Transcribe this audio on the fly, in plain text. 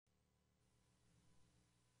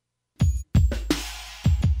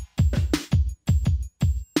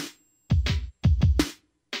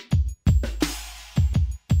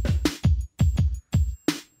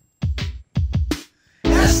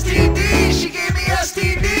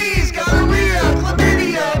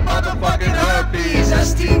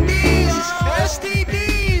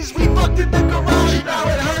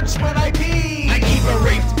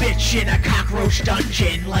in a cockroach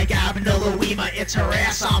dungeon. Like Abnaloema, it's her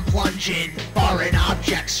ass I'm plunging. Foreign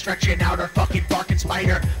objects stretching out her fucking barking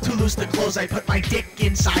spider. To lose the clothes, I put my dick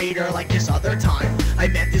inside her. Like this other time, I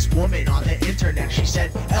met this woman on the internet. She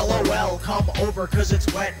said, LOL, come over cause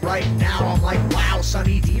it's wet right now. I'm like, wow,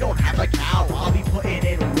 Sunny D don't have a cow. I'll be putting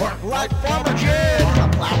in work like Farmer Jim. On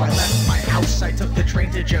a plow, I left my house, I took the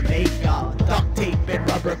train to Jamaica. Duct tape and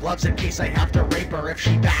rubber gloves in case I have to rape her. If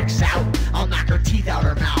she backs out, I'll knock her teeth out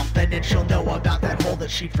her mouth, and then she'll know about that hole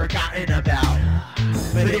that she'd forgotten about.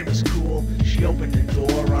 But it was cool, she opened the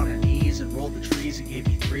door on her knees and rolled the trees and gave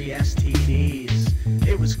me 3 STDs.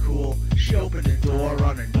 It was cool, she opened the door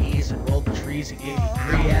on her knees and rolled the trees and gave me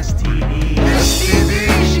 3 STDs.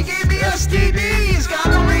 STDs, she gave me STDs,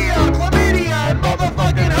 gonorrhea, chlamydia, and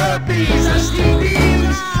motherfucking herpes.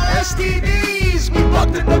 STDs, STDs, we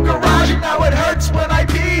fucked in the garage and now it hurts when I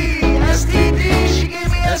pee. STDs, she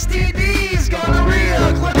gave me STDs,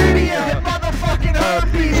 gonorrhea, chlamydia, and motherfucking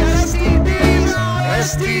herpes. STDs,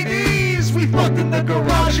 STDs, we fucked in the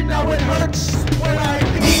garage and now it hurts when I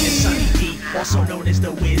pee. Sunny D, also known as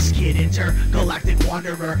the Whiz Kid, intergalactic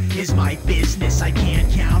wanderer is my business. I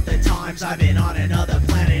can't count the times I've been on another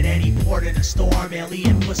planet. Any port in a storm,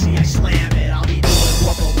 alien pussy, I slam it. I'll be doing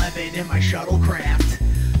Warp 11 in my shuttlecraft,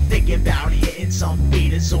 thinking about hitting some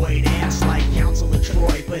Betazoid ass like Council of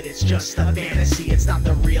Troy. But it's just a fantasy, it's not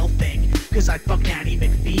the real thing, cause I fuck Nanny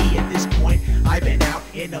McPhee. At this point, I've been out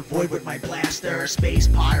in the void with my blaster. Space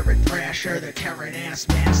pirate thrasher, the Terran ass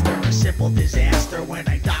master. A simple disaster when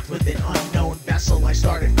I docked with an unknown vessel. I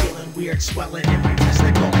started feeling weird swelling in my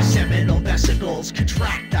testicles. Seminal vesicles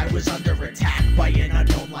contract. I was under attack by an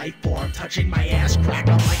unknown life form touching my ass crack.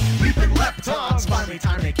 I'm like, creeping leptons. Finally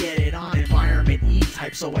time to get it on. Environment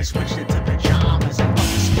E-type, so I switched into pajamas and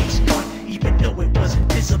fucked the space gun. Even though it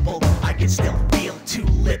wasn't visible, I could still feel 2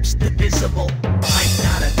 lips divisible. I'm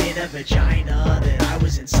not a bit of vagina that I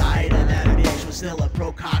was inside of. That bitch was still a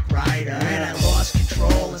pro cock rider, and I lost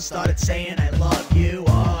control and started saying I love you.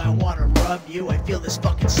 Oh, I wanna rub you. I feel this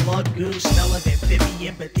fucking slug goo, smell of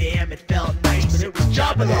amphibian, but damn, it felt nice. But it was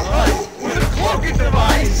Jabba the Hutt with a cloaking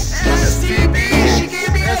device. STDs, she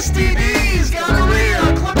gave me STDs,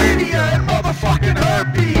 gonorrhea, chlamydia, and motherfucking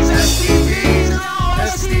herpes. STDs,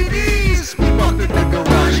 STDs, we fucked in the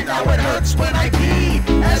garage and now it hurts when I pee.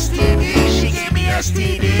 STDs, she gave me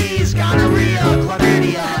STDs, gonorrhea,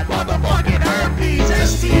 chlamydia, and motherfucking herpes.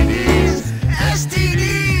 STDs,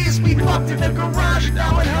 STDs, we fucked in the garage and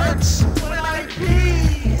now it hurts.